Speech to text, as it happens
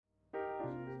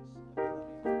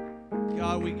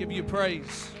God, we give you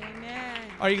praise. Amen.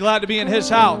 Are you glad to be in His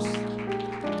house?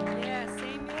 Yes,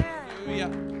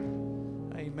 Hallelujah.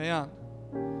 Amen.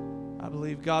 I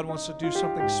believe God wants to do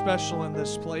something special in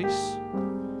this place.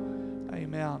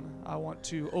 Amen. I want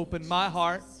to open my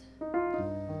heart.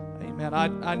 Amen.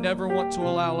 I never want to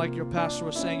allow, like your pastor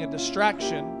was saying, a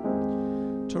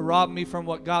distraction to rob me from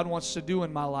what God wants to do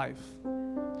in my life.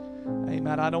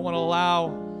 Amen. I don't want to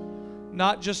allow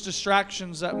not just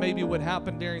distractions that maybe would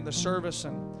happen during the service,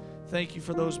 and thank you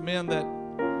for those men that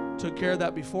took care of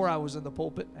that before I was in the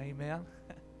pulpit. Amen.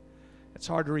 It's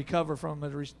hard to recover from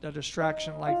a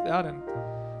distraction like that.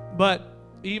 But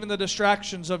even the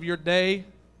distractions of your day,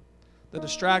 the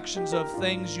distractions of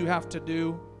things you have to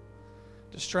do,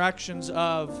 distractions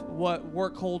of what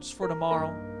work holds for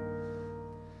tomorrow.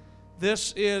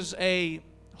 This is a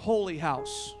holy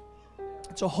house.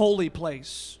 It's a holy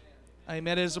place.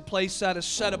 Amen. It is a place that is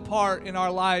set apart in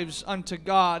our lives unto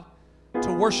God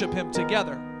to worship Him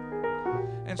together.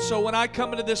 And so when I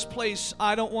come into this place,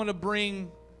 I don't want to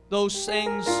bring those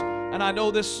things, and I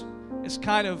know this is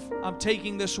kind of, I'm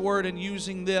taking this word and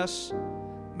using this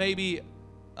maybe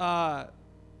not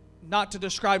to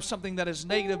describe something that is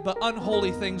negative, but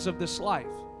unholy things of this life.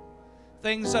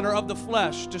 Things that are of the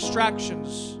flesh,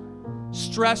 distractions,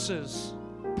 stresses,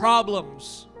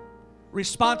 problems,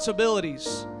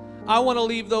 responsibilities. I want to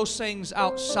leave those things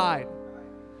outside.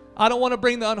 I don't want to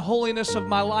bring the unholiness of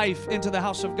my life into the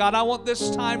house of God. I want this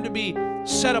time to be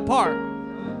set apart.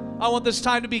 I want this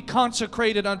time to be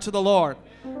consecrated unto the Lord.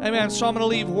 Amen. So I'm going to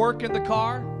leave work in the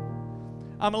car.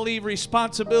 I'm going to leave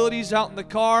responsibilities out in the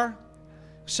car,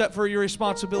 except for your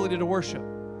responsibility to worship.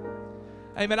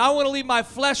 Amen. I want to leave my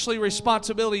fleshly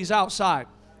responsibilities outside.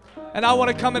 And I want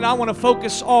to come in, I want to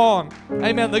focus on,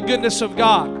 amen, the goodness of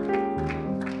God.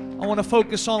 I want to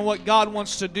focus on what God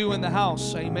wants to do in the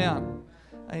house. Amen.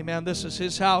 Amen. This is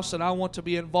His house, and I want to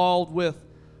be involved with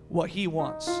what He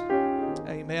wants.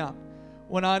 Amen.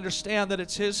 When I understand that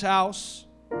it's His house,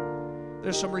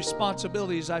 there's some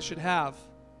responsibilities I should have.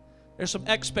 There's some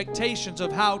expectations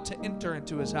of how to enter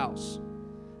into His house.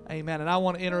 Amen. And I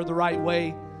want to enter the right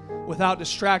way, without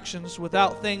distractions,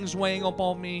 without things weighing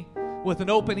upon me, with an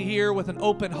open ear, with an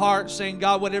open heart, saying,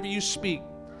 God, whatever you speak,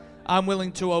 I'm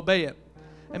willing to obey it.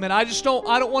 Amen. I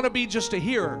don't want to be just a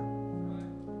hearer,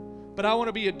 but I want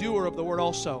to be a doer of the word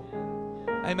also.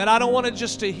 Amen. I don't want to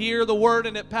just to hear the word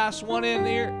and it pass one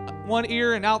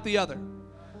ear and out the other,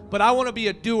 but I want to be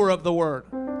a doer of the word.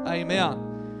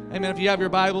 Amen. Amen. If you have your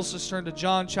Bibles, let's turn to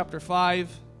John chapter 5.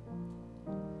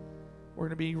 We're going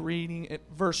to be reading at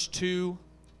verse 2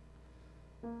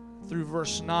 through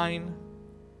verse 9.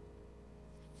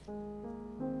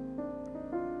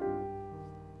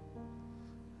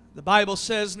 The Bible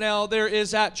says, now there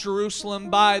is at Jerusalem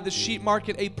by the sheep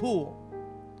market a pool,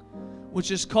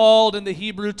 which is called in the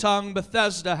Hebrew tongue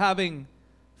Bethesda, having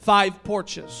 5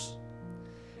 porches.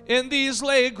 In these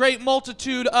lay a great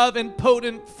multitude of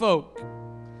impotent folk,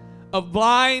 of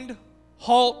blind,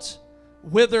 halt,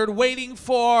 withered, waiting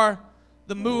for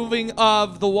the moving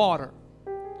of the water.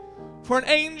 For an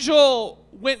angel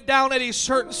went down at a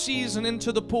certain season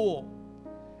into the pool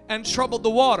and troubled the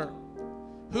water.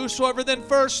 Whosoever then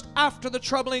first, after the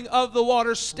troubling of the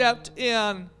water, stepped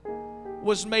in,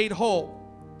 was made whole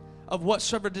of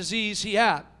whatsoever disease he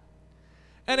had.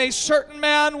 And a certain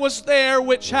man was there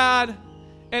which had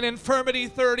an infirmity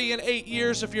 38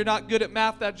 years. If you're not good at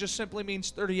math, that just simply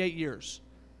means 38 years.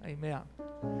 Amen.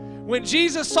 When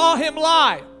Jesus saw him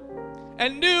lie,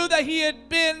 and knew that he had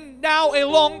been now a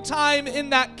long time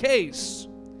in that case,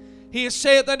 he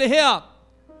saith unto him,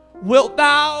 wilt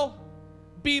thou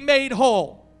be made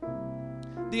whole?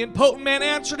 The impotent man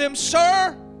answered him,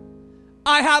 Sir,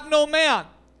 I have no man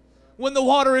when the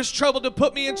water is troubled to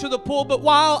put me into the pool, but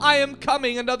while I am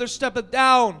coming, another steppeth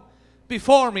down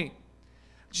before me.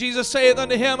 Jesus saith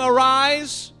unto him,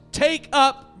 Arise, take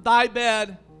up thy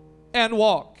bed, and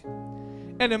walk.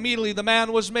 And immediately the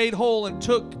man was made whole, and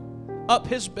took up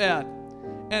his bed,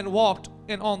 and walked,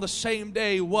 and on the same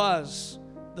day was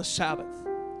the Sabbath.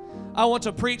 I want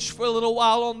to preach for a little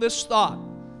while on this thought.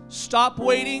 Stop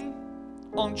waiting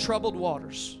on troubled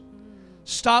waters.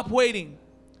 Stop waiting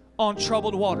on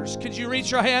troubled waters. Could you reach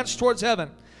your hands towards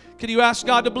heaven? Could you ask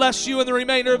God to bless you in the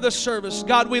remainder of this service?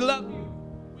 God, we love you.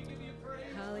 We give you praise.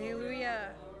 Hallelujah.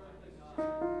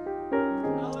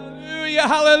 Hallelujah,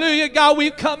 hallelujah. God,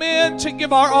 we've come in to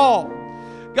give our all.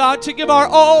 God, to give our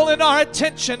all in our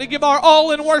attention, to give our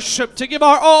all in worship, to give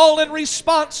our all in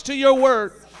response to your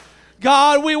word.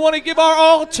 God, we want to give our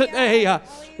all today.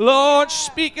 Lord,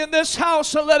 speak in this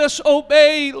house and let us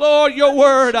obey, Lord, your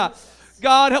word.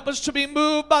 God, help us to be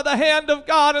moved by the hand of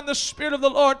God and the Spirit of the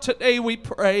Lord today, we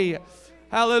pray.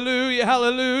 Hallelujah,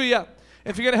 hallelujah.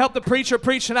 If you're going to help the preacher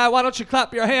preach tonight, why don't you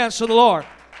clap your hands to the Lord?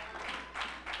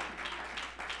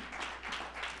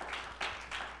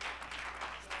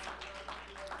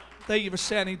 Thank you for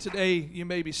standing today. You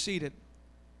may be seated.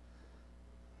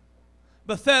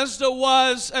 Bethesda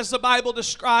was, as the Bible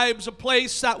describes, a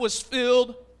place that was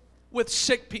filled with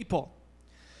sick people.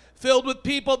 Filled with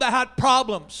people that had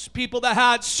problems, people that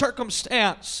had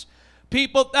circumstance,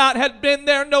 people that had been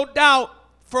there, no doubt,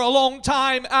 for a long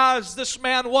time, as this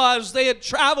man was. They had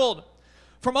traveled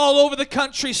from all over the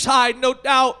countryside, no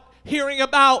doubt, hearing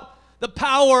about the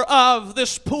power of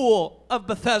this pool of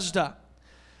Bethesda.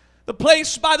 The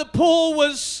place by the pool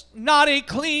was not a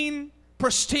clean,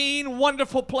 pristine,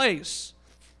 wonderful place.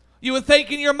 You would think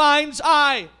in your mind's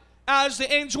eye, as the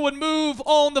angel would move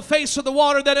on the face of the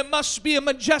water, that it must be a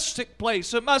majestic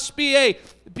place. It must be a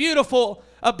beautiful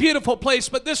place.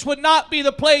 But this would not be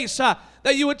the place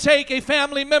that you would take a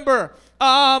family member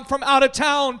from out of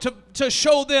town to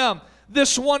show them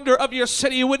this wonder of your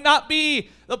city. It would not be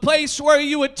the place where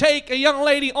you would take a young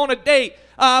lady on a date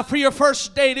for your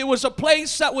first date. It was a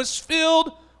place that was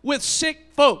filled with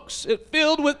sick folks. It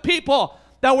filled with people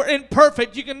that were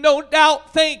imperfect. You can no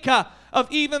doubt think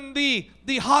of even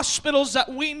the hospitals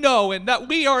that we know and that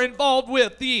we are involved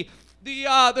with, the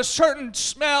certain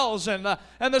smells and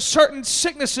the certain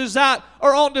sicknesses that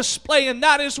are on display, and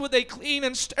that is with a clean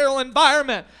and sterile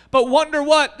environment. But wonder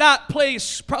what that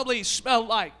place probably smelled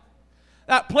like.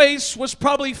 That place was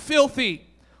probably filthy,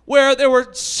 where there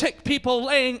were sick people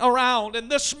laying around.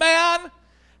 And this man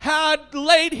had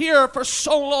laid here for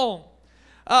so long.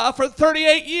 For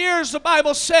 38 years, the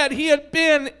Bible said he had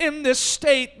been in this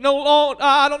state.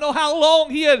 I don't know how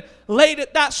long he had laid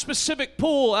at that specific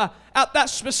pool, at that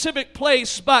specific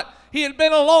place, but he had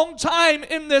been a long time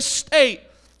in this state.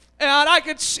 And I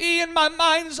could see in my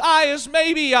mind's eye as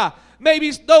maybe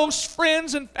those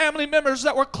friends and family members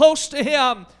that were close to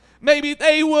him, maybe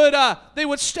they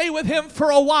would stay with him for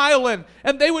a while, and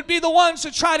they would be the ones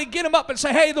to try to get him up and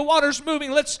say, hey, the water's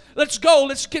moving, let's go,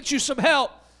 let's get you some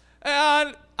help.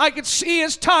 And I could see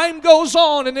as time goes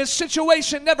on and his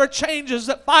situation never changes,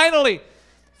 that finally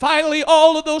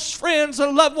all of those friends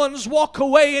and loved ones walk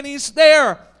away and he's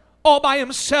there all by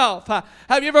himself.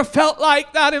 Have you ever felt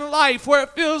like that in life, where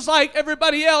it feels like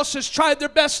everybody else has tried their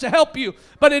best to help you,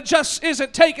 but it just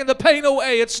isn't taking the pain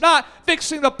away? It's not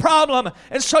fixing the problem.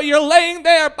 And so you're laying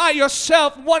there by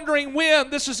yourself wondering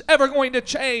when this is ever going to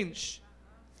change.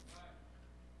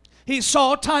 He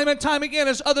saw time and time again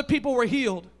as other people were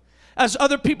healed, as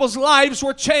other people's lives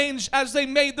were changed as they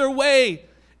made their way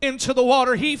into the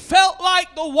water. He felt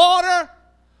like the water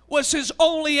was his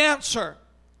only answer.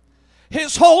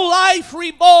 His whole life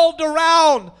revolved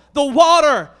around the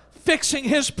water fixing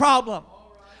his problem.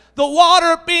 The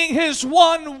water being his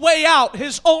one way out,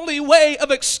 his only way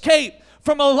of escape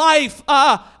from a life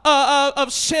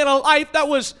of sin, a life that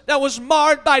was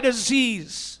marred by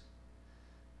disease.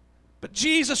 But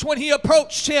Jesus, when he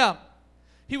approached him,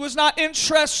 he was not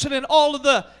interested in all of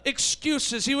the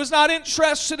excuses. He was not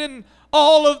interested in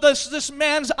all of this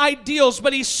man's ideals,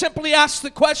 but he simply asked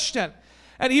the question.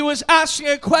 And he was asking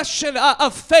a question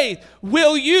of faith.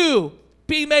 Will you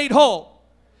be made whole?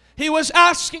 He was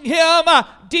asking him a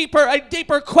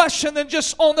deeper question than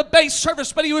just on the base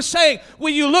surface. But he was saying,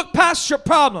 will you look past your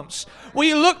problems? Will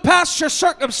you look past your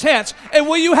circumstance? And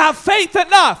will you have faith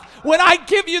enough when I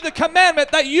give you the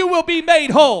commandment that you will be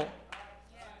made whole?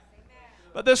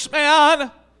 But this man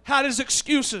had his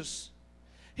excuses.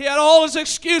 He had all his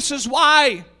excuses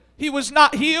why he was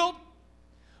not healed,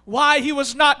 why he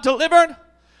was not delivered,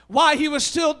 why he was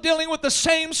still dealing with the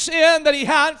same sin that he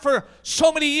had for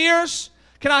so many years.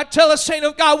 Can I tell a saint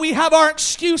of God, we have our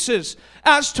excuses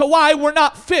as to why we're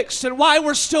not fixed and why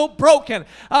we're still broken.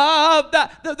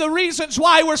 The reasons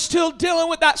why we're still dealing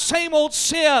with that same old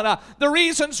sin. The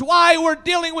reasons why we're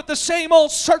dealing with the same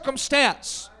old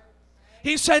circumstance.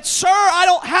 He said, sir, I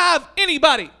don't have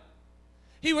anybody.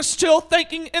 He was still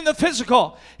thinking in the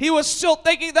physical. He was still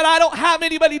thinking that I don't have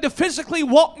anybody to physically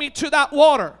walk me to that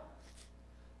water.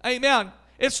 Amen.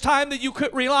 It's time that you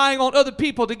quit relying on other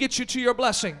people to get you to your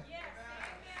blessing.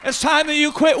 It's time that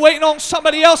you quit waiting on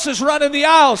somebody else's running the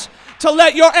aisles to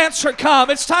let your answer come.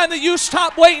 It's time that you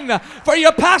stop waiting for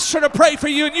your pastor to pray for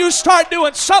you and you start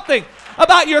doing something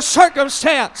about your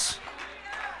circumstance.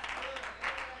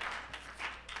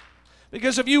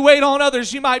 Because if you wait on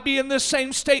others, you might be in this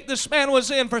same state this man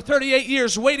was in for 38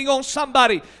 years, waiting on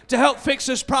somebody to help fix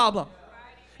his problem.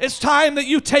 It's time that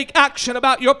you take action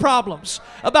about your problems,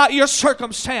 about your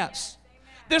circumstance.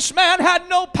 This man had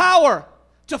no power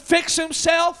to fix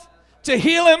himself, to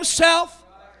heal himself.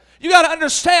 You got to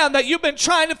understand that you've been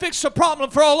trying to fix a problem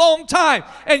for a long time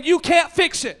and you can't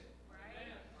fix it.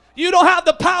 You don't have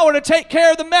the power to take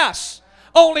care of the mess.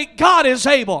 Only God is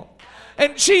able.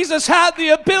 And Jesus had the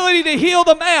ability to heal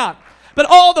the man. But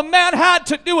all the man had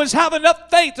to do was have enough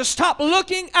faith to stop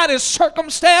looking at his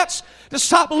circumstance, to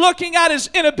stop looking at his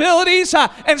inabilities,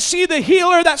 and see the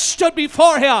healer that stood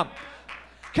before him.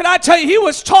 Can I tell you, he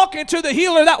was talking to the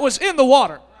healer that was in the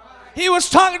water. He was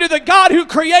talking to the God who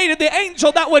created the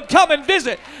angel that would come and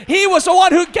visit. He was the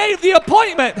one who gave the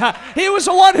appointment. He was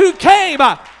the one who came.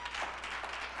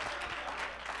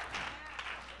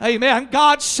 Amen.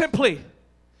 God simply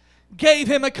gave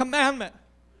him a commandment.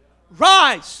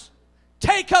 Rise.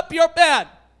 Take up your bed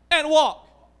and walk.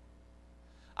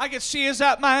 I could see as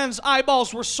that man's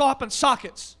eyeballs were sopping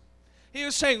sockets. He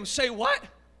was saying, say what?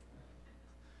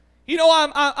 You know,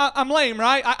 I'm lame,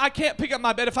 right? I can't pick up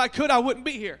my bed. If I could, I wouldn't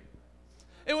be here.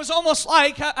 It was almost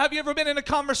like, have you ever been in a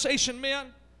conversation, men,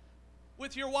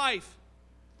 with your wife?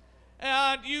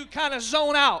 And you kind of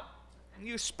zone out. And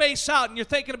you space out and you're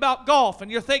thinking about golf.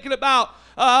 And you're thinking about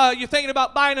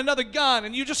buying another gun.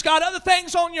 And you just got other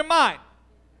things on your mind.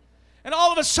 And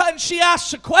all of a sudden she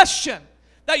asks a question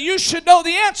that you should know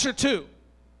the answer to.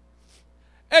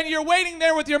 And you're waiting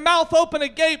there with your mouth open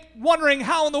agape, wondering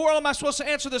how in the world am I supposed to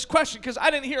answer this question, because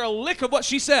I didn't hear a lick of what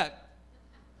she said.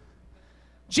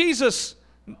 Jesus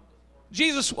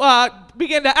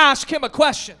began to ask him a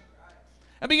question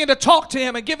and began to talk to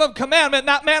him and give him commandment. And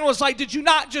that man was like, did you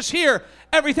not just hear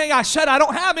everything I said? I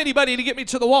don't have anybody to get me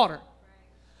to the water.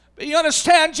 But you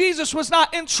understand, Jesus was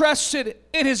not interested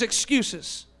in his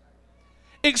excuses.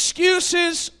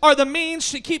 Excuses are the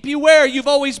means to keep you where you've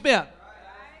always been.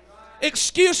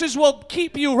 Excuses will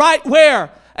keep you right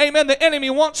where, amen, the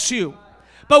enemy wants you.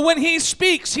 But when he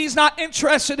speaks, he's not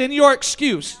interested in your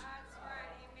excuse.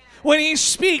 When he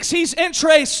speaks, he's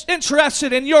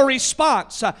interested in your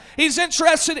response. He's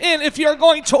interested in if you're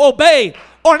going to obey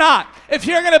or not. If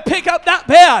you're going to pick up that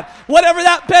bed, whatever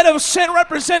that bed of sin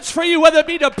represents for you, whether it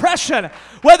be depression,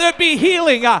 whether it be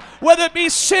healing, whether it be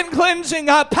sin cleansing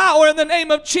power in the name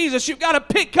of Jesus, you've got to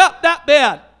pick up that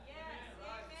bed. Yes,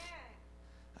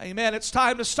 amen. It's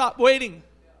time to stop waiting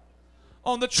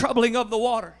on the troubling of the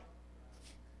water.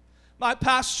 My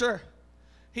pastor,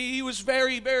 he was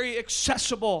very, very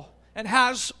accessible and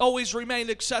has always remained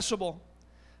accessible.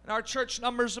 And our church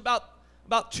number's about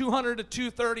 200 to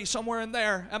 230, somewhere in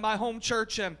there at my home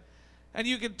church. And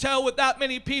you can tell with that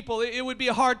many people, it would be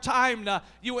a hard time.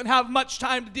 You wouldn't have much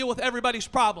time to deal with everybody's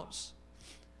problems.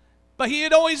 But he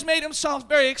had always made himself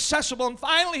very accessible. And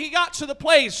finally, he got to the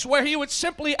place where he would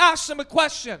simply ask them a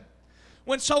question.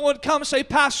 When someone would come and say,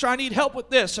 Pastor, I need help with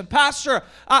this. And Pastor,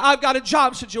 I've got a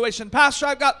job situation. Pastor,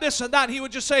 I've got this and that. And he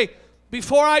would just say,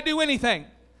 before I do anything,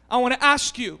 I want to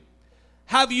ask you,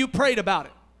 have you prayed about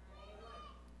it?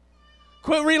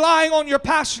 Quit relying on your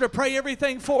pastor to pray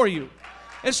everything for you.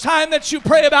 It's time that you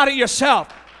pray about it yourself.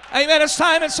 Amen. It's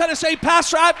time instead of say,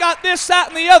 Pastor, I've got this, that,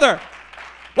 and the other.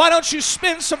 Why don't you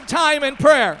spend some time in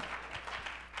prayer?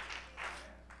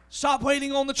 Stop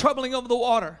waiting on the troubling of the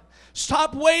water.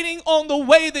 Stop waiting on the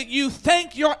way that you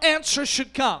think your answer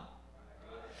should come.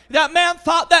 That man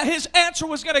thought that his answer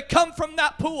was going to come from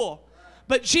that pool.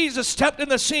 But Jesus stepped in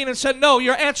the scene and said, no,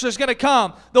 your answer is going to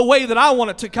come the way that I want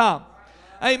it to come.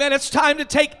 Amen. It's time to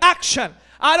take action.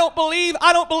 I don't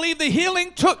believe the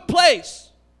healing took place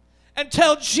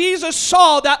until Jesus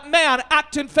saw that man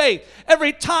act in faith.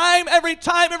 Every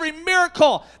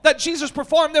miracle that Jesus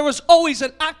performed, there was always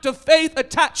an act of faith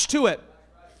attached to it.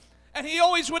 And he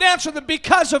always would answer them,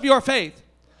 because of your faith.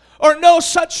 Or no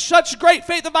such great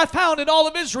faith have I found in all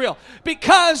of Israel.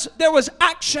 Because there was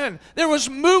action, there was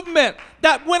movement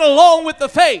that went along with the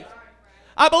faith.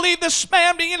 I believe this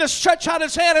man began to stretch out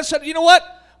his hand and said, you know what?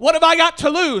 What have I got to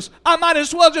lose? I might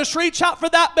as well just reach out for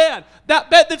that bed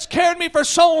that's carried me for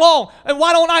so long. And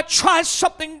why don't I try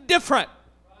something different?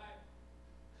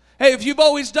 Hey, if you've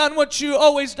always done what you've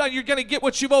always done, you're going to get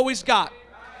what you've always got.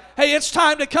 Hey, it's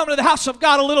time to come to the house of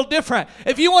God a little different.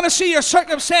 If you want to see your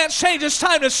circumstance change, it's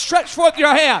time to stretch forth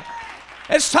your hand.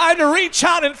 It's time to reach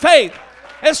out in faith.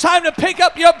 It's time to pick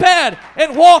up your bed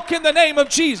and walk in the name of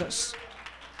Jesus.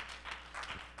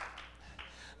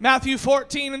 Matthew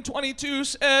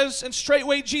 14:22 says, and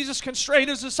straightway Jesus constrained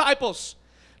his disciples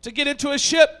to get into a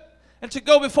ship and to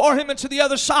go before him into the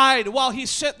other side while he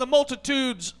sent the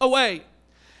multitudes away.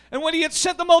 And when he had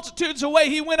sent the multitudes away,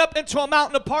 he went up into a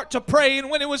mountain apart to pray. And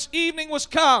when it was evening was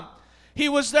come, he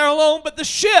was there alone. But the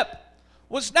ship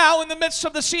was now in the midst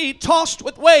of the sea, tossed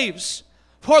with waves,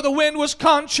 for the wind was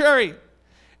contrary.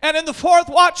 And in the fourth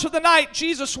watch of the night,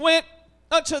 Jesus went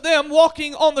unto them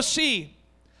walking on the sea.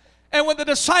 And when the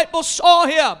disciples saw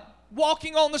him,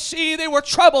 walking on the sea, they were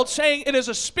troubled, saying, "It is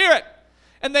a spirit."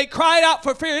 And they cried out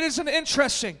for fear. Isn't it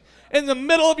interesting? In the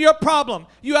middle of your problem,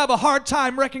 you have a hard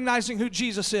time recognizing who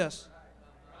Jesus is.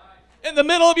 In the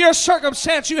middle of your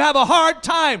circumstance, you have a hard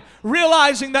time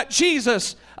realizing that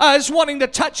Jesus is wanting to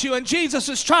touch you and Jesus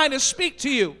is trying to speak to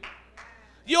you.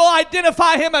 You'll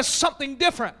identify him as something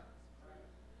different.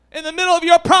 In the middle of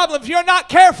your problem, if you're not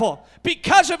careful,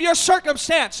 because of your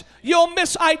circumstance, you'll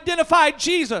misidentify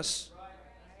Jesus.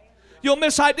 You'll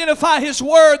misidentify his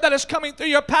word that is coming through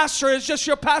your pastor as just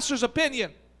your pastor's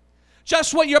opinion.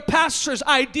 Just what your pastor's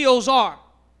ideals are.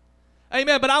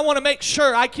 Amen. But I want to make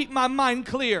sure I keep my mind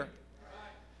clear.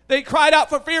 They cried out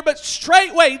for fear, but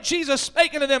straightway Jesus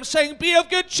spake unto them, saying, "Be of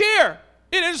good cheer.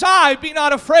 It is I, be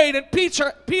not afraid." And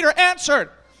Peter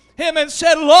answered him and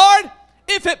said, "Lord,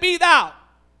 if it be thou,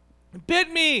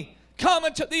 bid me come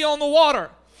unto thee on the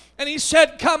water." And he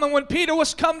said, "Come." And when Peter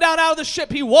was come down out of the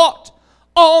ship, he walked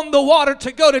on the water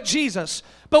to go to Jesus.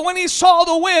 But when he saw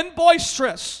the wind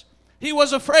boisterous, he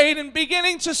was afraid, and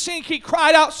beginning to sink, he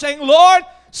cried out, saying, "Lord,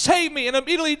 save me." And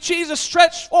immediately Jesus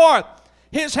stretched forth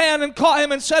his hand and caught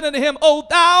him and said unto him, "O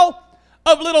thou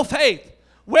of little faith,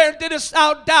 where didst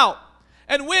thou doubt?"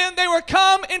 And when they were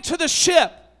come into the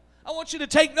ship, I want you to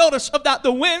take notice of that.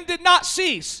 The wind did not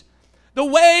cease. The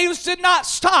waves did not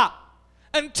stop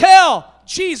until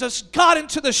Jesus got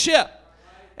into the ship.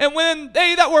 And when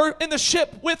they that were in the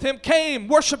ship with him came,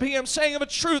 worshiping him, saying, "Of a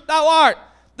truth, thou art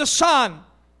the Son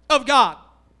of God."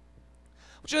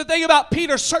 I want you to think about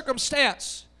Peter's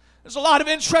circumstance. There's a lot of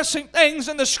interesting things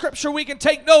in the scripture we can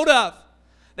take note of.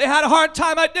 They had a hard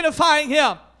time identifying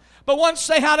him. But once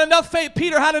they had enough faith,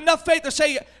 Peter had enough faith to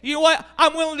say, "You know what?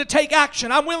 I'm willing to take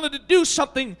action. I'm willing to do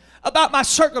something about my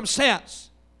circumstance."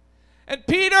 And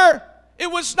Peter,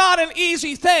 it was not an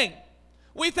easy thing.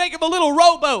 We think of a little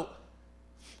rowboat.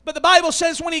 But the Bible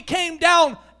says when he came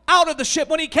down out of the ship,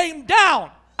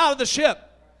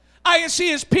 I can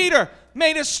see as Peter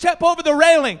made his step over the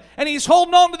railing, and he's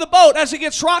holding on to the boat as it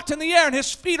gets rocked in the air, and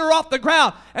his feet are off the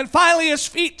ground. And finally his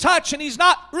feet touch, and he's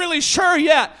not really sure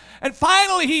yet. And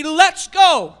finally he lets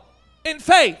go in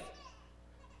faith.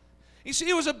 You see,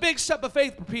 it was a big step of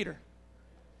faith for Peter.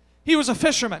 He was a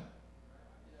fisherman.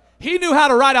 He knew how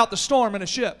to ride out the storm in a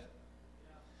ship.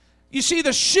 You see,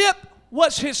 the ship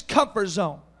was his comfort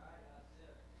zone.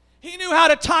 He knew how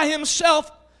to tie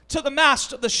himself to the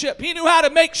mast of the ship. He knew how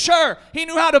to make sure. He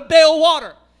knew how to bail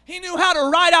water. He knew how to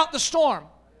ride out the storm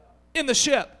in the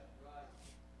ship.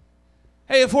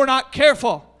 Hey, if we're not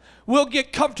careful, we'll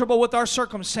get comfortable with our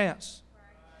circumstance.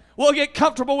 We'll get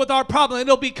comfortable with our problem.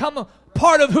 It'll become a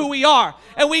part of who we are.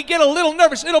 And we get a little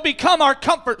nervous. It'll become our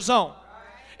comfort zone.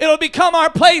 It'll become our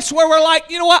place where we're like,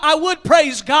 you know what, I would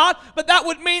praise God, but that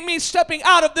would mean me stepping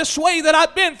out of this way that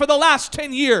I've been for the last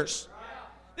 10 years.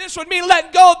 This would mean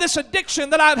letting go of this addiction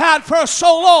that I've had for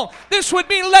so long. This would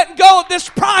mean letting go of this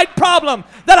pride problem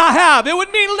that I have. It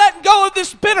would mean letting go of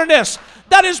this bitterness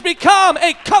that has become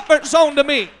a comfort zone to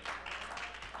me.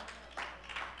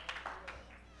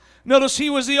 Notice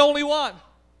he was the only one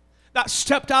that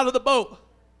stepped out of the boat.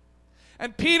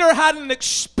 And Peter had an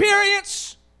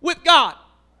experience with God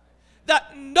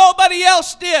that nobody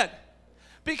else did,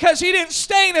 because he didn't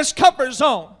stay in his comfort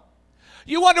zone.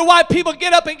 You wonder why people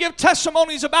get up and give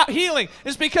testimonies about healing.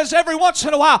 It's because every once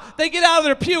in a while they get out of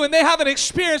their pew and they have an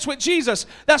experience with Jesus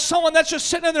that someone that's just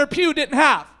sitting in their pew didn't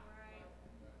have.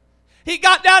 He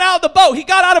got down out of the boat. He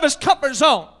got out of his comfort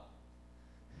zone.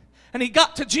 And he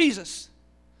got to Jesus.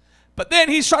 But then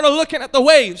he started looking at the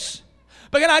waves.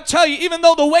 But can I tell you, even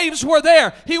though the waves were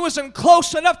there, he wasn't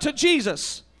close enough to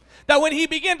Jesus that when he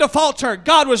began to falter,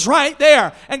 God was right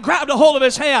there and grabbed a hold of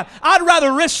his hand. I'd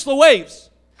rather risk the waves.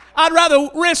 I'd rather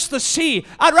risk the sea.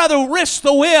 I'd rather risk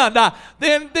the wind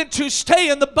than to stay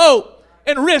in the boat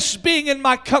and risk being in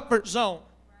my comfort zone.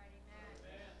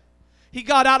 He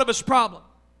got out of his problem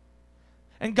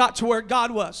and got to where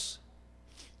God was.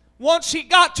 Once he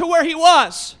got to where he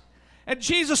was, and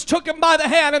Jesus took him by the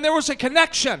hand, and there was a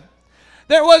connection.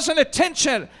 There was an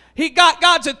attention. He got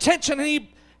God's attention, and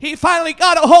he finally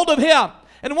got a hold of him.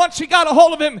 And once he got a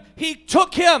hold of him, he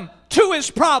took him to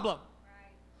his problem.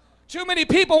 Too many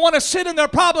people want to sit in their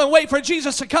problem and wait for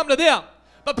Jesus to come to them.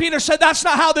 But Peter said, that's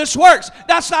not how this works.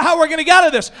 That's not how we're going to get out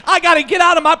of this. I got to get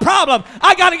out of my problem.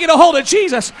 I got to get a hold of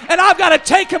Jesus. And I've got to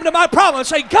take him to my problem and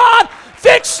say, God,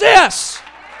 fix this.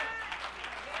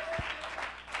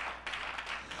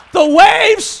 The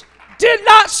waves did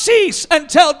not cease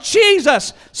until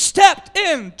Jesus stepped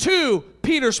into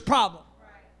Peter's problem.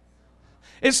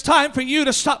 It's time for you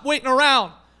to stop waiting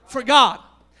around for God.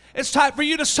 It's time for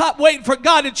you to stop waiting for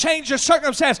God to change your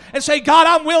circumstance and say, God,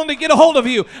 I'm willing to get a hold of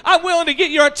you. I'm willing to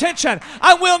get your attention.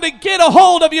 I'm willing to get a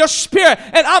hold of your spirit,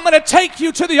 and I'm going to take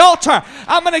you to the altar.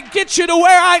 I'm going to get you to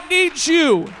where I need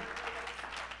you.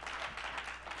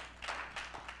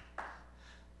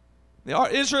 The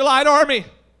Israelite army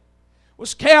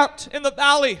was camped in the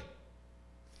valley,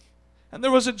 and there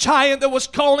was a giant that was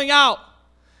calling out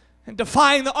and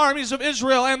defying the armies of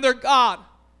Israel and their God.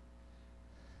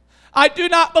 I do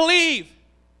not believe.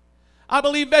 I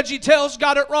believe VeggieTales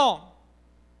got it wrong.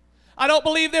 I don't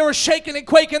believe they were shaking and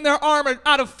quaking their armor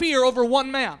out of fear over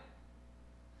one man.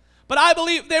 But I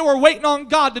believe they were waiting on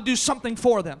God to do something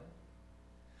for them.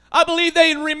 I believe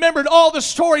they remembered all the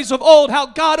stories of old, how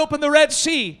God opened the Red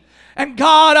Sea, and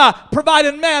God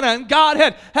provided manna, and God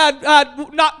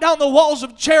had knocked down the walls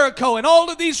of Jericho, and all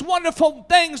of these wonderful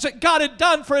things that God had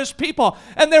done for his people.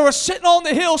 And they were sitting on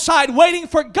the hillside waiting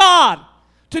for God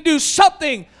to do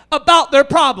something about their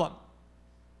problem.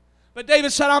 But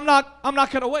David said, I'm not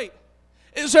going to wait.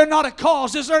 Is there not a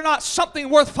cause? Is there not something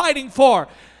worth fighting for?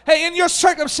 Hey, in your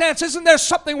circumstance, isn't there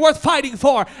something worth fighting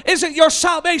for? Isn't your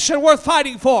salvation worth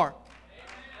fighting for?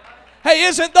 Hey,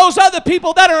 isn't those other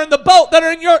people that are in the boat, that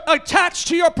are attached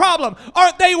to your problem,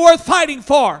 aren't they worth fighting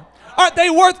for? Aren't they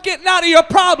worth getting out of your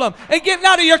problem and getting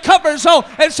out of your comfort zone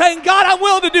and saying, God, I'm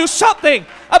willing to do something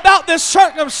about this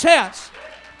circumstance?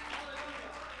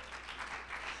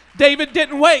 David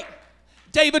didn't wait.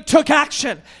 David took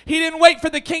action. He didn't wait for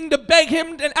the king to beg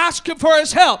him and ask him for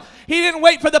his help. He didn't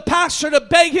wait for the pastor to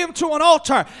beg him to an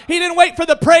altar. He didn't wait for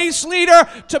the praise leader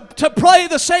to play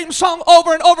the same song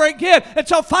over and over again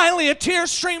until finally a tear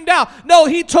streamed out. No,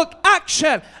 he took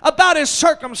action about his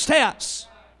circumstance.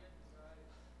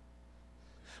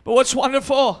 But what's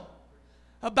wonderful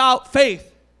about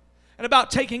faith and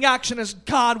about taking action is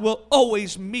God will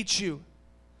always meet you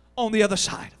on the other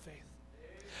side.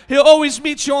 He'll always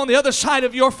meet you on the other side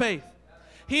of your faith.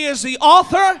 He is the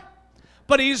author,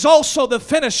 but he's also the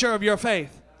finisher of your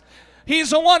faith. He's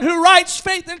the one who writes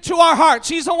faith into our hearts.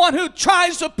 He's the one who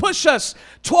tries to push us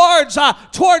towards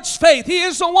faith. He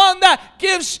is the one that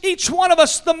gives each one of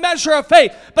us the measure of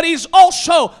faith, but he's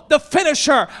also the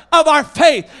finisher of our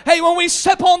faith. Hey, when we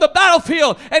step on the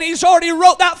battlefield and he's already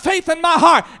wrote that faith in my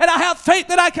heart, and I have faith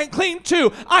that I can cling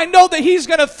to, I know that he's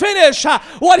going to finish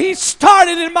what he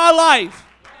started in my life.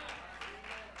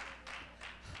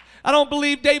 I don't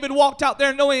believe David walked out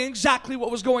there knowing exactly what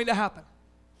was going to happen.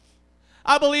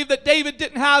 I believe that David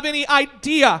didn't have any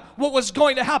idea what was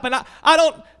going to happen.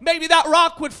 Maybe that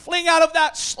rock would fling out of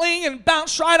that sling and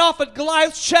bounce right off of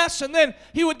Goliath's chest, and then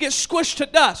he would get squished to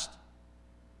dust.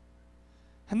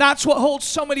 And that's what holds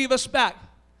so many of us back.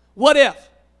 What if?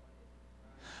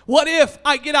 What if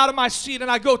I get out of my seat and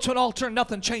I go to an altar and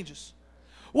nothing changes?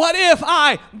 What if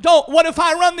I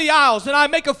run the aisles and I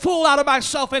make a fool out of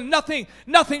myself and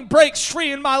nothing breaks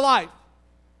free in my life?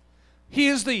 He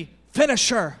is the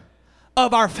finisher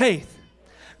of our faith.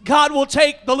 God will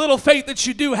take the little faith that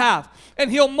you do have and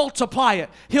he'll multiply it.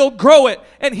 He'll grow it,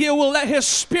 and he will let his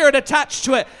spirit attach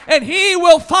to it, and he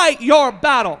will fight your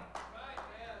battle.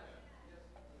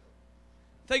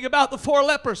 Think about the 4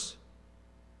 lepers.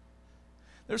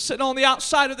 They're sitting on the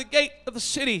outside of the gate of the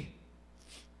city.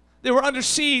 They were under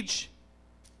siege.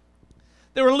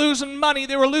 They were losing money.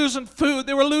 They were losing food.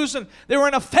 They were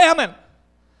in a famine.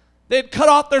 They had cut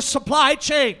off their supply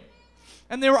chain,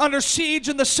 and they were under siege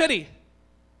in the city.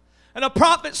 And a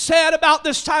prophet said, about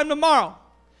this time tomorrow,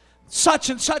 such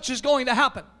and such is going to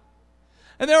happen.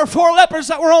 And there were 4 lepers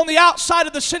that were on the outside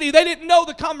of the city. They didn't know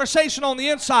the conversation on the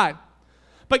inside.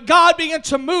 But God began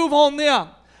to move on them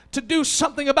to do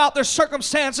something about their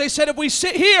circumstance. They said, if we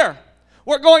sit here,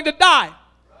 we're going to die.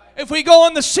 If we go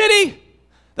in the city,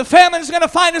 the famine is going to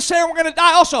find us there and we're going to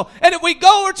die also. And if we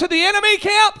go over to the enemy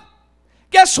camp,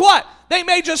 guess what? They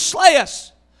may just slay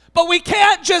us. But we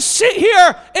can't just sit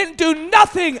here and do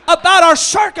nothing about our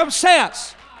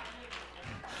circumstance.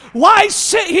 Why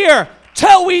sit here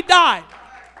till we die?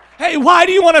 Hey, why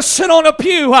do you want to sit on a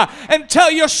pew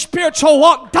until your spiritual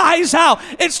walk dies out?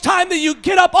 It's time that you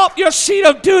get up off your seat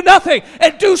of do nothing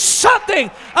and do something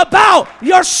about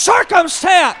your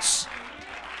circumstance.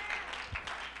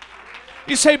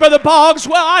 You say, Brother Boggs,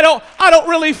 well, I don't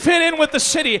really fit in with the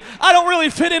city. I don't really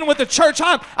fit in with the church.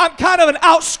 I'm kind of an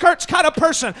outskirts kind of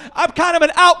person. I'm kind of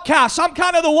an outcast. I'm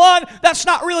kind of the one that's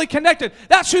not really connected.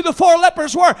 That's who the 4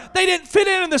 lepers were. They didn't fit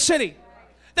in the city.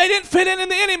 They didn't fit in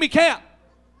the enemy camp.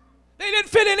 They didn't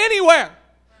fit in anywhere.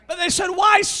 But they said,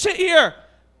 why sit here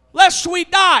lest we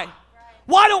die?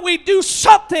 Why don't we do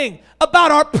something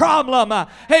about our problem?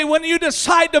 Hey, when you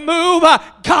decide to move,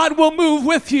 God will move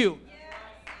with you.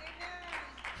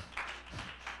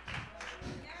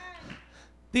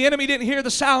 The enemy didn't hear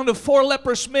the sound of 4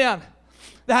 leprous men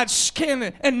that had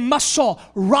skin and muscle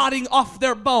rotting off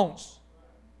their bones.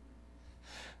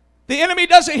 The enemy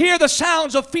doesn't hear the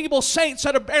sounds of feeble saints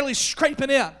that are barely scraping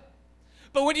in.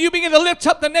 But when you begin to lift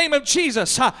up the name of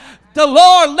Jesus, the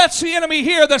Lord lets the enemy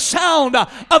hear the sound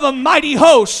of a mighty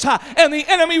host, and the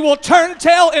enemy will turn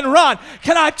tail and run.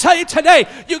 Can I tell you today,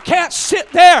 you can't sit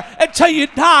there until you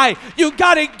die. You've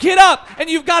got to get up and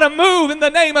you've got to move in the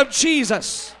name of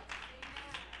Jesus.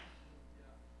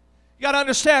 You got to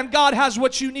understand, God has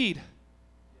what you need.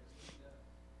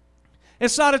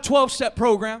 It's not a 12-step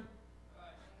program.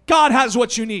 God has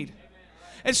what you need.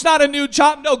 It's not a new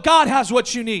job. No, God has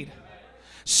what you need.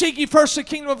 Seek ye first the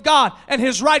kingdom of God and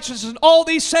His righteousness, and all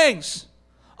these things,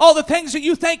 all the things that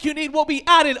you think you need will be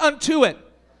added unto it.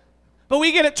 But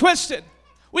we get it twisted.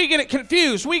 We get it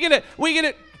confused. We get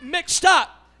it mixed up.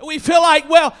 And we feel like,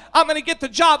 well, I'm going to get the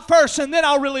job first and then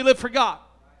I'll really live for God.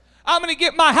 I'm going to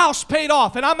get my house paid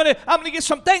off and I'm going to get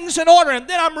some things in order and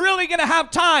then I'm really going to have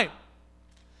time.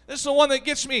 This is the one that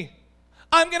gets me.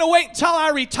 I'm going to wait until I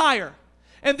retire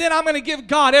and then I'm going to give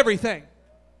God everything.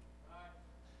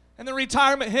 And the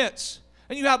retirement hits,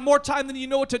 and you have more time than you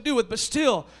know what to do with, but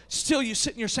still you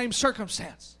sit in your same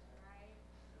circumstance.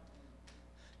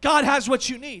 God has what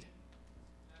you need.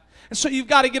 And so you've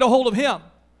got to get a hold of Him.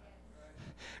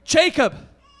 Jacob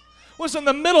was in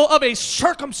the middle of a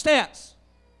circumstance.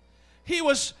 He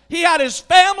had his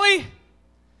family,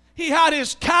 he had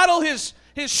his cattle, his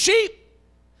sheep,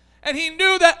 and he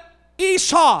knew that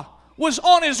Esau was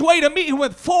on his way to meet him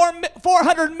with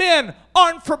 400 men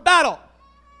armed for battle,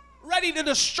 ready to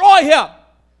destroy him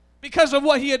because of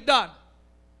what he had done.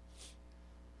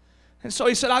 And so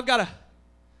he said, I've got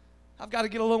to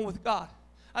get alone with God.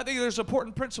 I think there's an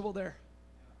important principle there.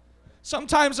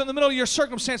 Sometimes in the middle of your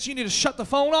circumstance, you need to shut the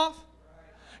phone off.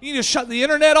 You need to shut the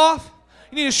internet off.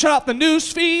 You need to shut out the news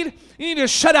feed. You need to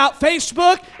shut out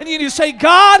Facebook. And you need to say,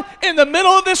 God, in the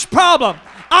middle of this problem,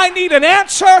 I need an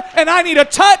answer and I need a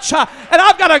touch. And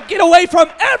I've got to get away from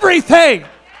everything.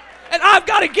 And I've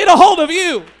got to get a hold of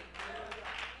you.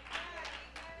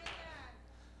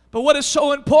 But what is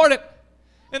so important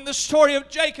in the story of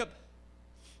Jacob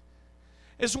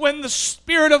is when the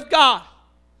Spirit of God,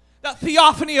 that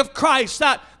theophany of Christ,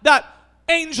 that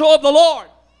angel of the Lord,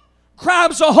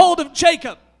 grabs a hold of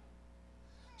Jacob.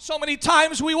 So many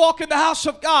times we walk in the house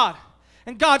of God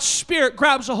and God's Spirit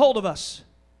grabs a hold of us.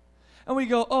 And we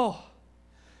go, oh,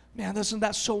 man, isn't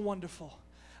that so wonderful?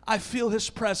 I feel His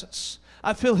presence.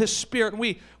 I feel His Spirit. And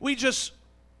we just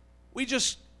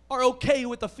are okay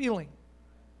with the feeling.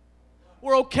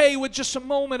 We're okay with just a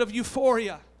moment of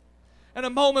euphoria and a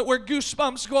moment where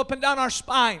goosebumps go up and down our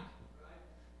spine.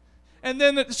 And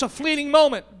then it's a fleeting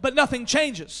moment, but nothing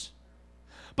changes.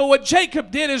 But what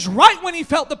Jacob did is right when he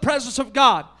felt the presence of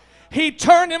God, he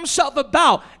turned himself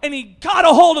about and he got a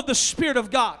hold of the Spirit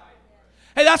of God.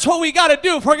 Hey, that's what we got to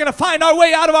do if we're going to find our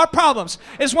way out of our problems.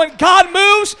 Is when God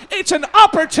moves, it's an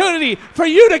opportunity for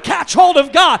you to catch hold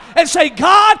of God and say,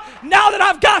 God, now that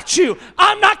I've got you,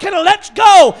 I'm not going to let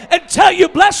go until you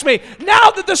bless me.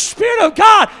 Now that the Spirit of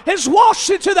God has washed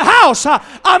into the house,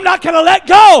 I'm not going to let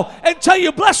go until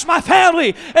you bless my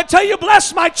family, until you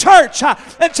bless my church,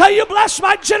 until you bless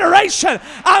my generation.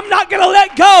 I'm not going to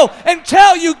let go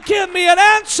until you give me an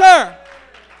answer.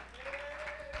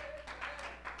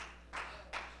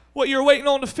 What you're waiting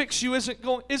on to fix you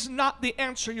is not the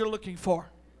answer you're looking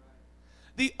for.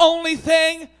 The only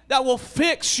thing that will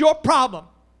fix your problem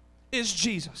is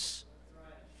Jesus.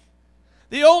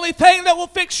 The only thing that will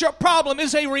fix your problem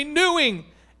is a renewing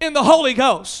in the Holy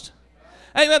Ghost.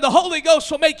 Amen. The Holy Ghost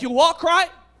will make you walk right.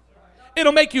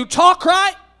 It'll make you talk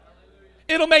right.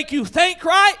 It'll make you think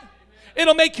right.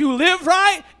 It'll make you live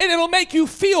right. And it'll make you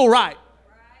feel right.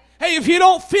 Hey, if you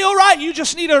don't feel right, you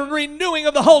just need a renewing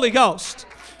of the Holy Ghost.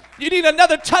 You need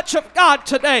another touch of God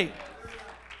today.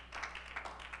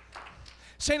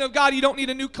 Saint of God, you don't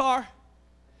need a new car.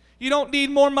 You don't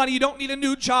need more money. You don't need a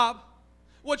new job.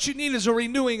 What you need is a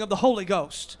renewing of the Holy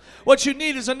Ghost. What you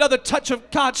need is another touch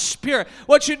of God's Spirit.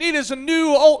 What you need is an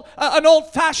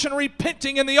old-fashioned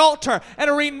repenting in the altar and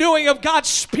a renewing of God's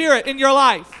Spirit in your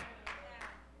life.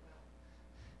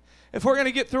 If we're going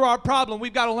to get through our problem,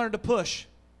 we've got to learn to push.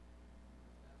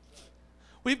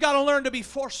 We've got to learn to be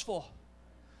forceful.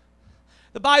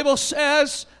 The Bible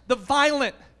says the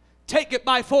violent take it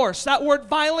by force. That word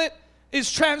violent is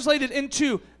translated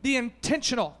into the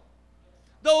intentional.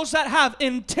 Those that have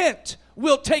intent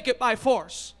will take it by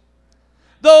force.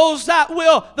 Those that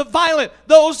will, the violent,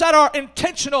 those that are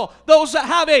intentional, those that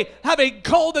have a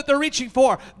goal that they're reaching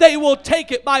for, they will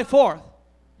take it by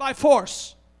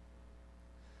force.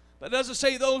 But it doesn't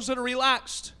say those that are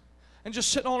relaxed. and just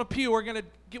sitting on a pew are going to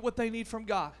get what they need from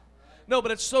God. No,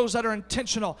 but it's those that are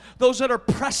intentional, those that are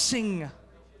pressing.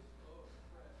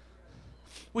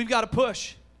 We've got to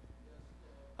push.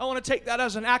 I want to take that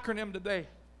as an acronym today.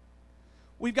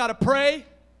 We've got to pray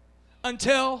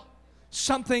until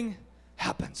something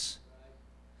happens.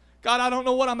 God, I don't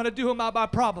know what I'm going to do about my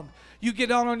problem. You get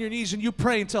down on your knees and you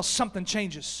pray until something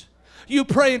changes. You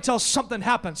pray until something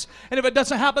happens. And if it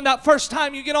doesn't happen that first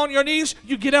time you get on your knees,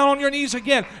 you get down on your knees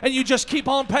again, and you just keep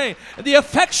on praying. The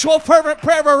effectual, fervent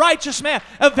prayer of a righteous man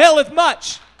availeth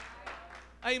much.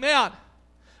 Amen.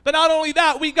 But not only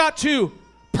that, we got to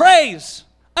praise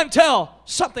until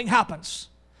something happens.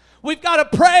 We've got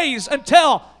to praise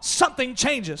until something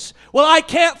changes. Well, I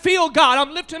can't feel God.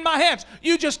 I'm lifting my hands.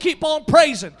 You just keep on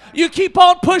praising. You keep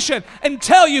on pushing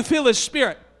until you feel His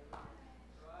Spirit.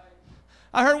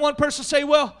 I heard one person say,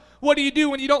 well, what do you do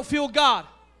when you don't feel God?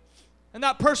 And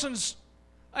that person's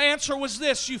answer was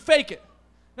this: you fake it.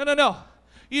 No.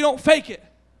 You don't fake it.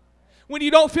 When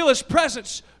you don't feel His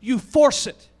presence, you force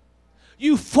it.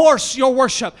 You force your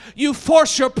worship. You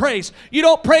force your praise. You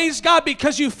don't praise God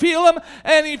because you feel Him,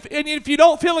 and if you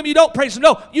don't feel Him, you don't praise Him.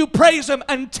 No, you praise Him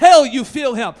until you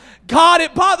feel Him. God,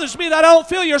 it bothers me that I don't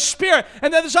feel your Spirit.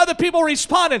 And then there's other people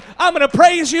responding, I'm going to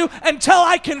praise you until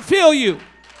I can feel you.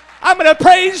 I'm going to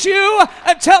praise you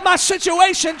until my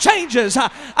situation changes.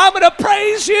 I'm going to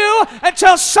praise you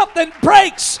until something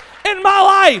breaks in my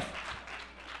life.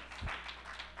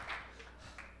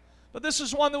 But this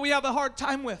is one that we have a hard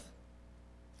time with.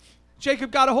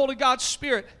 Jacob got a hold of God's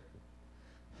Spirit.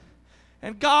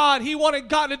 And he wanted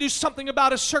God to do something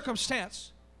about his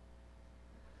circumstance.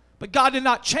 But God did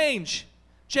not change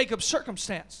Jacob's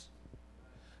circumstance.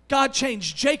 God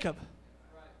changed Jacob.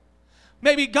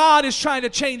 Maybe God is trying to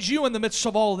change you in the midst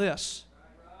of all this.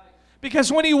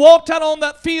 Because when he walked out on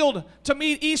that field to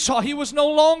meet Esau, he was no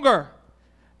longer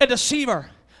a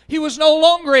deceiver. He was no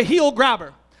longer a heel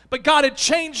grabber. But God had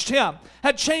changed him,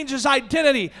 had changed his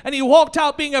identity, and he walked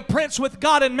out being a prince with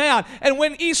God and man. And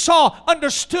when Esau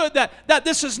understood that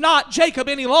this is not Jacob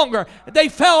any longer, they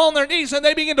fell on their knees and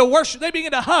they began to worship, they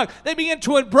began to hug, they began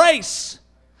to embrace.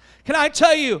 Can I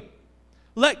tell you,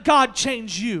 let God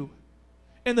change you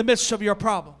in the midst of your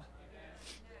problem.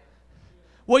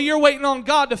 Well, you're waiting on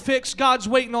God to fix, God's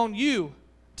waiting on you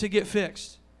to get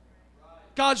fixed.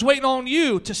 God's waiting on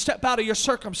you to step out of your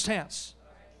circumstance.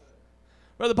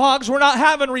 Brother Boggs, we're not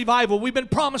having revival. We've been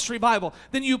promised revival.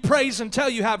 Then you praise until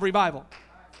you have revival.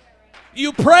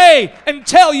 You pray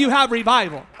until you have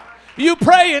revival. You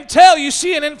pray until you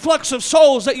see an influx of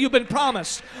souls that you've been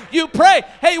promised. You pray.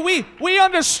 Hey, we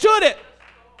understood it.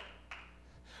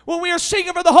 When we were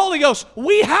singing for the Holy Ghost,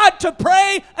 we had to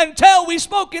pray until we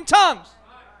spoke in tongues.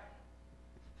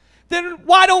 Then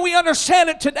why don't we understand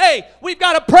it today? We've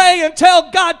got to pray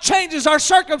until God changes our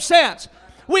circumstance.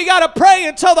 We got to pray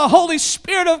until the Holy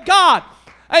Spirit of God,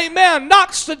 amen,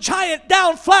 knocks the giant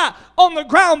down flat on the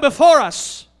ground before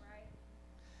us.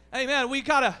 Amen. We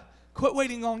got to quit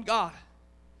waiting on God.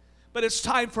 But it's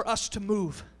time for us to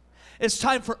move. It's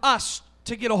time for us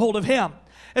to get a hold of Him.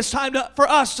 It's time for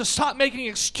us to stop making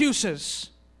excuses.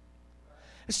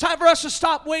 It's time for us to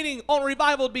stop waiting on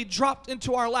revival to be dropped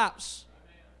into our laps.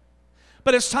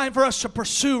 But it's time for us to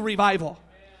pursue revival.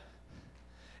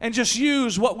 And just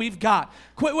use what we've got.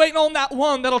 Quit waiting on that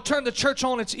one that'll turn the church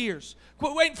on its ears.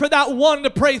 Quit waiting for that one to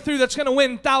pray through that's going to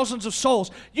win thousands of souls.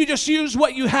 You just use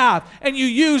what you have, and you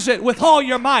use it with all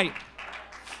your might.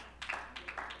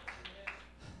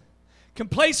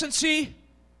 Complacency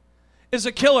is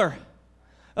a killer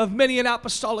of many an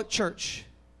apostolic church.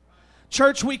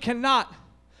 Church, we cannot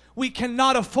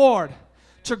afford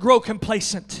to grow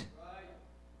complacent.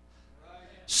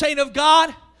 Saint of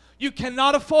God, you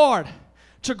cannot afford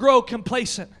to grow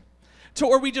complacent, to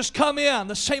where we just come in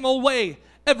the same old way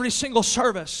every single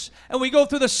service, and we go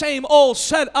through the same old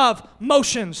set of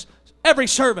motions every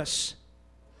service.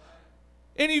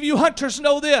 Any of you hunters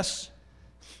know this: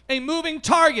 a moving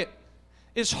target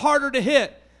is harder to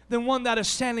hit than one that is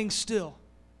standing still.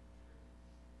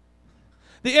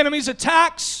 The enemy's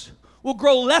attacks will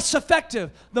grow less effective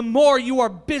the more you are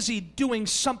busy doing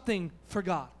something for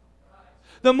God.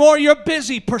 The more you're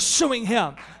busy pursuing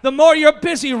Him, the more you're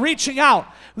busy reaching out,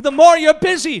 the more you're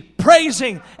busy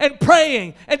praising and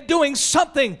praying and doing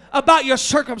something about your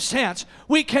circumstance.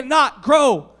 We cannot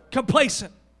grow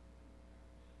complacent.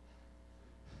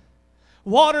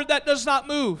 Water that does not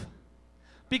move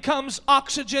becomes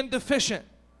oxygen deficient,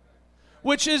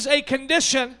 which is a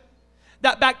condition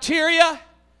that bacteria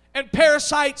and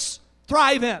parasites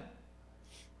thrive in.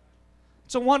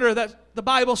 It's a wonder that the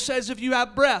Bible says if you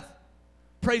have breath,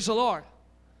 praise the Lord.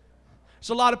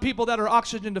 There's a lot of people that are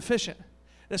oxygen deficient.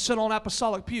 that sit on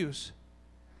apostolic pews.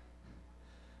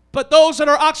 But those that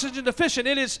are oxygen deficient,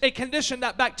 it is a condition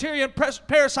that bacteria and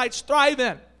parasites thrive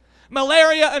in.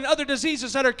 Malaria and other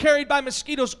diseases that are carried by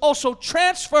mosquitoes also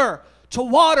transfer to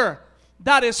water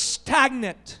that is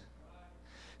stagnant.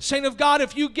 Saint of God,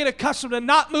 if you get accustomed to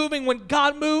not moving when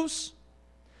God moves,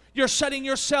 you're setting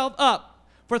yourself up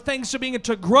for things to begin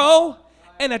to grow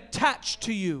and attach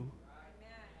to you.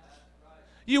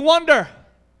 You wonder,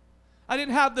 I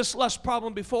didn't have this lust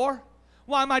problem before.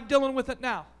 Why am I dealing with it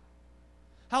now?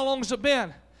 How long has it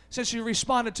been since you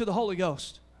responded to the Holy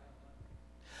Ghost?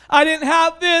 I didn't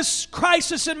have this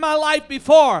crisis in my life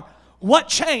before. What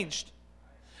changed?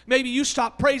 Maybe you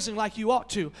stopped praising like you ought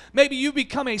to. Maybe you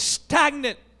become a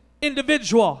stagnant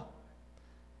individual.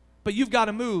 But you've got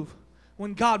to move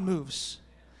when God moves.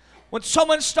 When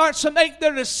someone starts to make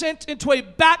their descent into a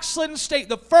backslidden state,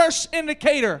 the first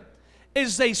indicator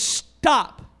is they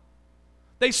stop.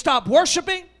 They stop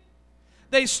worshiping.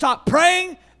 They stop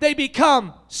praying. They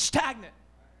become stagnant.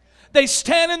 They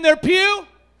stand in their pew.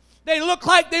 They look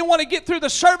like they want to get through the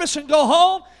service and go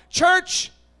home.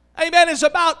 Church, amen, is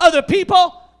about other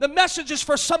people. The message is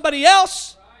for somebody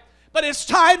else. But it's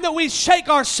time that we shake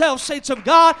ourselves, saints of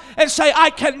God, and say, I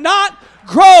cannot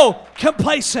grow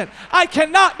complacent. I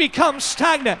cannot become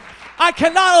stagnant. I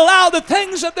cannot allow the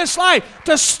things of this life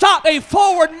to stop a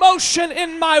forward motion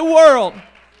in my world.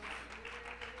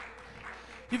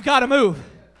 You've got to move.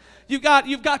 You've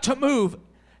got to move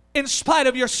in spite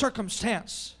of your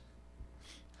circumstance.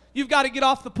 You've got to get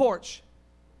off the porch.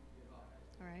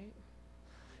 All right.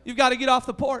 You've got to get off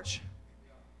the porch.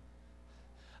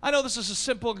 I know this is a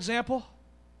simple example,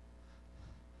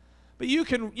 but you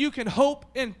can hope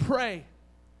and pray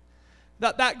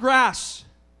that that grass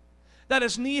that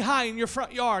is knee-high in your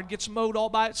front yard gets mowed all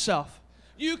by itself.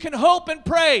 You can hope and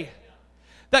pray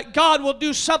that God will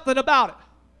do something about it.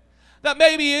 That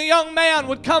maybe a young man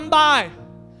would come by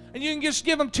and you can just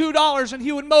give him $2 and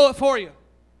he would mow it for you.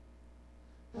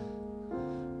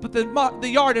 But the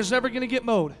yard is never going to get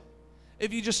mowed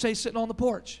if you just stay sitting on the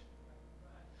porch.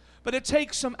 But it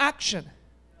takes some action.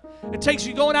 It takes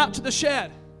you going out to the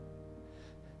shed.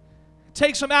 It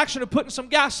takes some action of putting some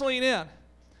gasoline in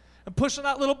and pushing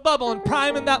that little bubble and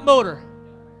priming that motor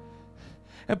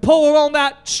and pulling on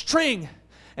that string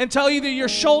until either your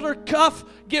shoulder cuff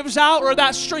gives out or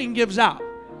that string gives out.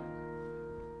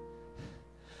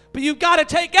 But you've got to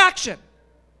take action.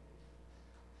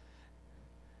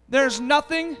 There's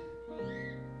nothing,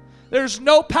 there's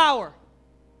no power,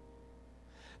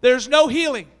 there's no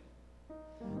healing,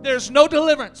 there's no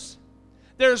deliverance,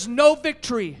 there's no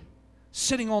victory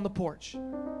sitting on the porch.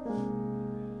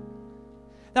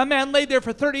 That man laid there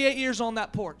for 38 years on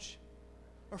that porch,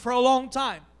 or for a long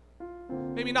time.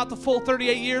 Maybe not the full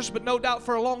 38 years, but no doubt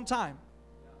for a long time.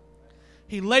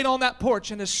 He laid on that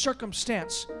porch and his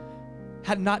circumstance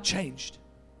had not changed.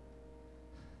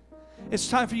 It's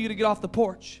time for you to get off the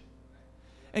porch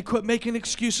and quit making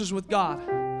excuses with God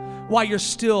while you're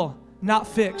still not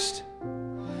fixed.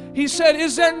 He said,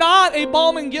 is there not a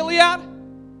balm in Gilead?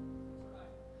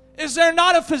 Is there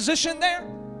not a physician there?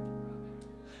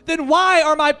 Then why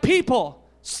are my people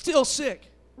still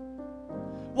sick?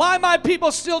 Why are my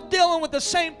people still dealing with the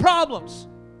same problems?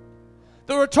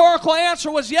 The rhetorical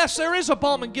answer was, yes, there is a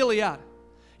balm in Gilead.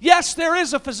 Yes, there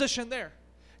is a physician there.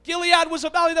 Gilead was a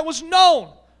valley that was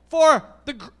known for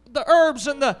the herbs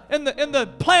and the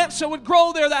plants that would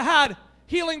grow there that had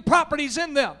healing properties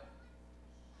in them.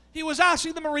 He was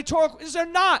asking them a rhetorical, is there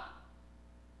not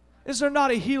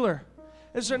a healer?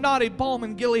 Is there not a balm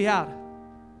in Gilead?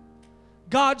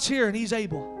 God's here and He's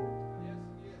able.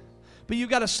 But you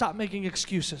got to stop making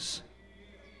excuses.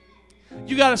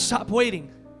 You got to stop waiting.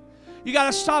 You got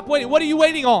to stop waiting. What are you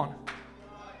waiting on?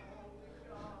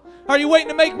 Are you waiting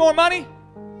to make more money?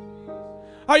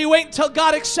 Are you waiting until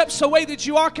God accepts the way that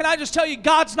you are? Can I just tell you,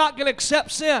 God's not going to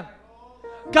accept sin.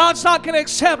 God's not going to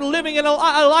accept living in a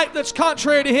life that's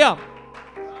contrary to Him.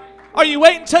 Are you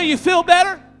waiting until you feel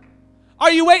better?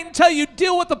 Are you waiting until you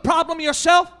deal with the problem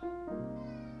yourself?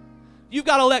 You've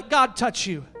got to let God touch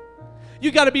you.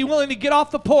 You've got to be willing to get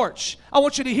off the porch. I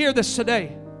want you to hear this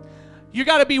today. You've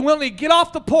got to be willing to get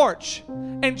off the porch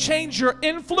and change your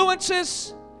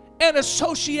influences and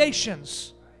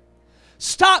associations.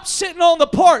 Stop sitting on the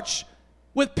porch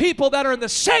with people that are in the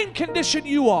same condition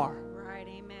you are. Right,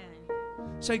 amen.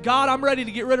 Say, God, I'm ready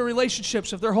to get rid of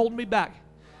relationships if they're holding me back.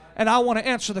 And I want to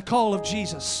answer the call of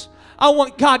Jesus. I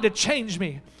want God to change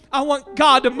me. I want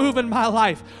God to move in my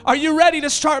life. Are you ready to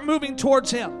start moving towards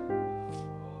Him?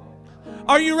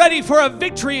 Are you ready for a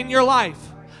victory in your life?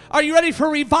 Are you ready for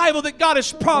revival that God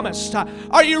has promised?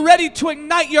 Are you ready to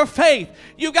ignite your faith?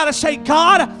 You've got to say,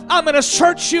 God, I'm going to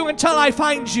search you until I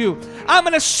find you. I'm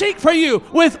going to seek for you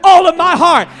with all of my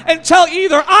heart until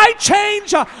either I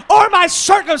change or my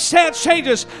circumstance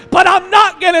changes. But I'm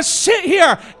not going to sit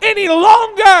here any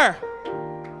longer.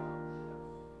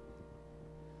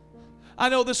 I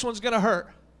know this one's going to hurt,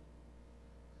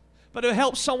 but it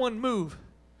helps someone move.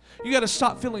 You got to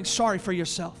stop feeling sorry for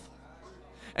yourself.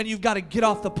 And you've got to get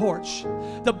off the porch.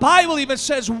 The Bible even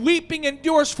says weeping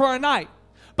endures for a night.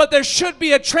 But there should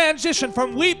be a transition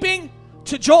from weeping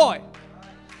to joy.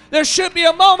 There should be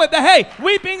a moment that, hey,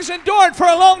 weeping's endured for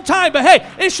a long time, but hey,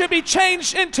 it should be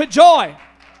changed into joy.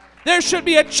 There should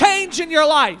be a change in your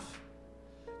life.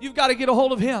 You've got to get a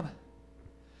hold of Him.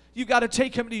 You've got to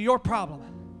take Him to your problem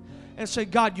and say,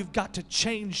 God, you've got to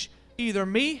change either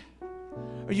me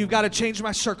or you've got to change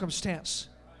my circumstance,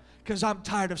 because I'm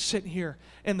tired of sitting here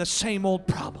in the same old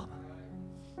problem.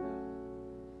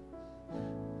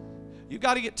 You've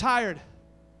got to get tired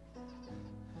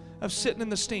of sitting in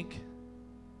the stink.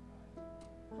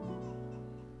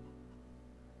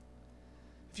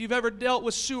 If you've ever dealt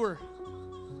with sewer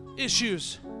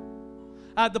issues,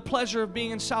 I had the pleasure of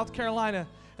being in South Carolina,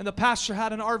 and the pastor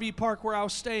had an RV park where I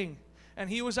was staying, and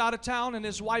he was out of town, and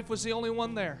his wife was the only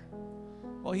one there.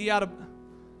 Well, he had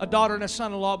a daughter and a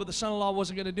son-in-law, but the son-in-law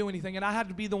wasn't going to do anything, and I had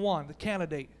to be the one, the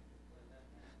candidate,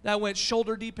 that went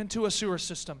shoulder deep into a sewer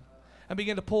system and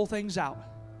began to pull things out.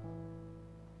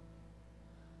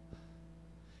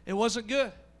 It wasn't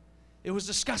good. It was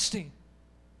disgusting.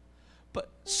 But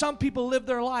some people live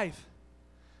their life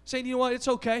saying, you know what, it's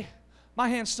okay. My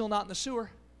hand's still not in the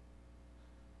sewer.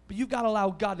 But you've got to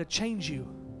allow God to change you,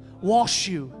 wash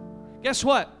you. Guess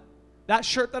what? That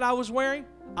shirt that I was wearing,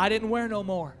 I didn't wear no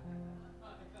more.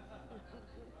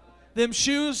 Them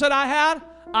shoes that I had,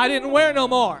 I didn't wear no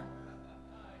more.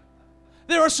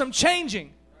 There was some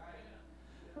changing.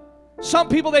 Some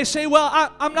people, they say, well,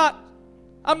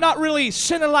 I'm not really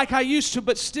sinning like I used to,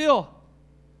 but still,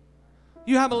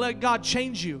 you haven't let God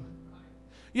change you.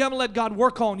 You haven't let God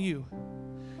work on you.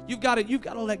 You've got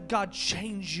to let God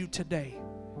change you today.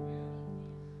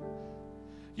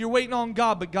 You're waiting on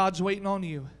God, but God's waiting on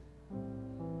you.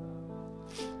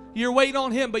 You're waiting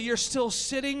on Him, but you're still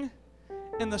sitting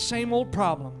in the same old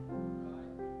problem.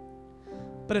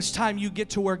 But it's time you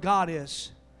get to where God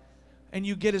is and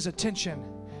you get His attention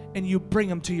and you bring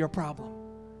Him to your problem.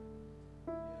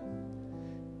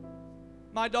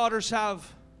 My daughters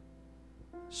have,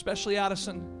 especially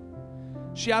Addison,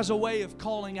 she has a way of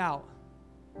calling out.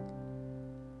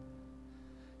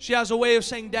 She has a way of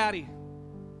saying, Daddy,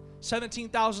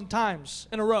 17,000 times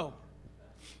in a row.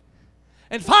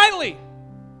 And finally,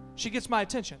 she gets my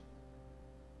attention.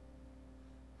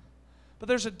 But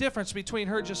there's a difference between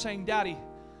her just saying, Daddy,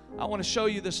 I want to show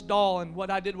you this doll and what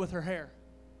I did with her hair.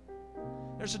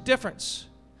 There's a difference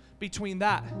between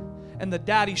that and the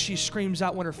daddy she screams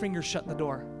out when her finger's shut in the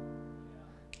door.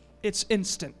 It's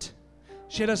instant.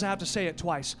 She doesn't have to say it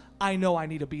twice. I know I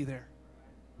need to be there.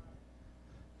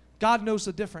 God knows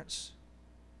the difference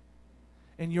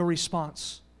in your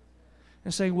response.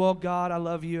 And saying, well, God, I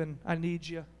love you and I need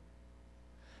you.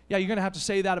 Yeah, you're going to have to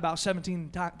say that about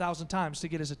 17,000 times to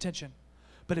get His attention.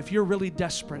 But if you're really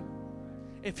desperate,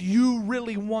 if you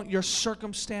really want your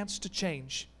circumstance to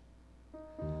change,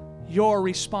 your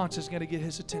response is going to get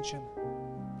His attention.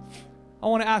 I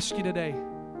want to ask you today,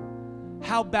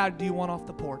 how bad do you want off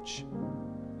the porch?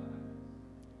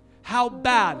 How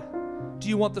bad do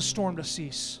you want the storm to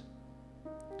cease?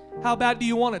 How bad do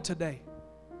you want it today?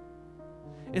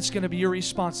 It's going to be your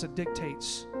response that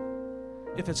dictates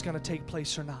if it's going to take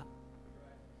place or not.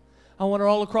 I want her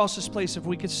all across this place, if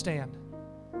we could stand.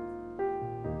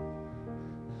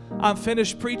 I'm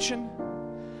finished preaching,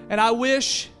 and I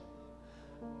wish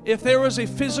if there was a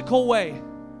physical way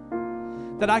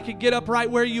that I could get up right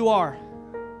where you are,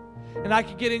 and I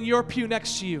could get in your pew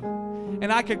next to you,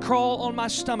 and I could crawl on my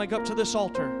stomach up to this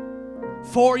altar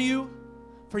for you,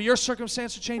 for your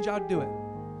circumstance to change, I'd do it.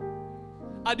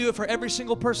 I'd do it for every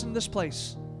single person in this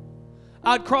place.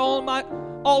 I'd crawl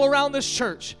on all around this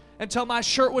church until my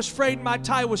shirt was frayed and my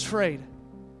tie was frayed.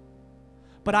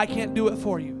 But I can't do it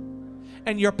for you.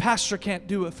 And your pastor can't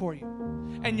do it for you.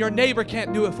 And your neighbor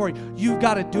can't do it for you. You've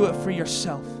got to do it for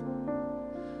yourself.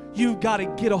 You've got to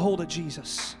get a hold of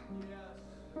Jesus.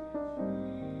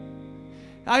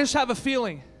 I just have a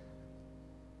feeling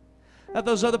that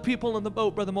those other people in the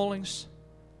boat, Brother Mullings,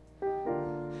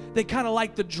 they kind of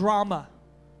like the drama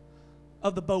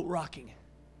of the boat rocking.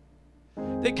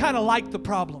 They kind of like the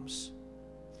problems.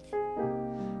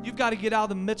 You've got to get out of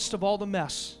the midst of all the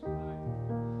mess.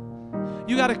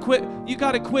 You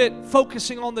got to quit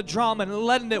focusing on the drama and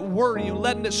letting it worry you,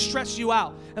 letting it stress you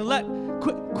out, and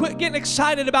quit getting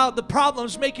excited about the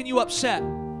problems making you upset.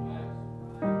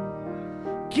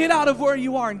 Get out of where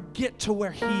you are and get to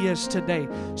where He is today.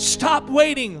 Stop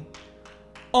waiting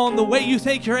on the way you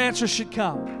think your answer should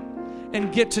come,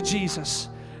 and get to Jesus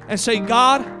and say,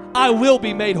 God, I will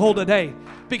be made whole today,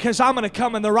 because I'm going to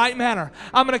come in the right manner.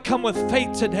 I'm going to come with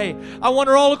faith today. I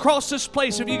wonder all across this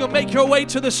place, if you can make your way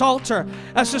to this altar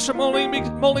as Sister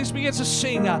Mullings begins to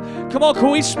sing. Come on, can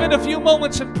we spend a few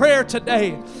moments in prayer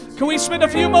today? Can we spend a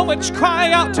few moments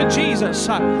crying out to Jesus?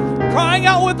 Crying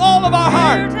out with all of our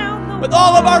heart, with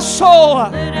all of our soul.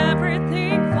 Let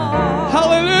everything fall.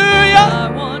 Hallelujah. I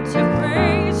want to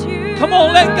praise you. Come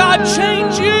on, let God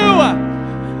change you.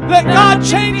 Let God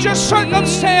change your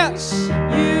circumstance.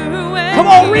 Come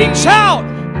on, reach out.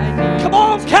 Come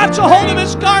on, catch a hold of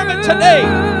His garment today.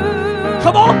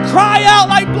 Come on, cry out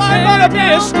like blind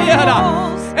Bartimaeus did.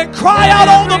 And cry out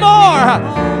all the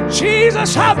more.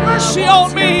 Jesus, have mercy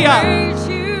on me.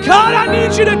 God, I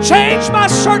need you to change my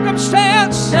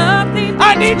circumstance.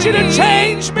 I need you to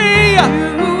change me.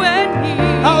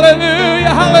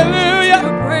 Hallelujah,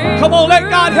 hallelujah. Come on, let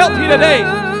God help you today.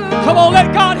 Come on,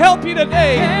 let God help you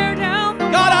today.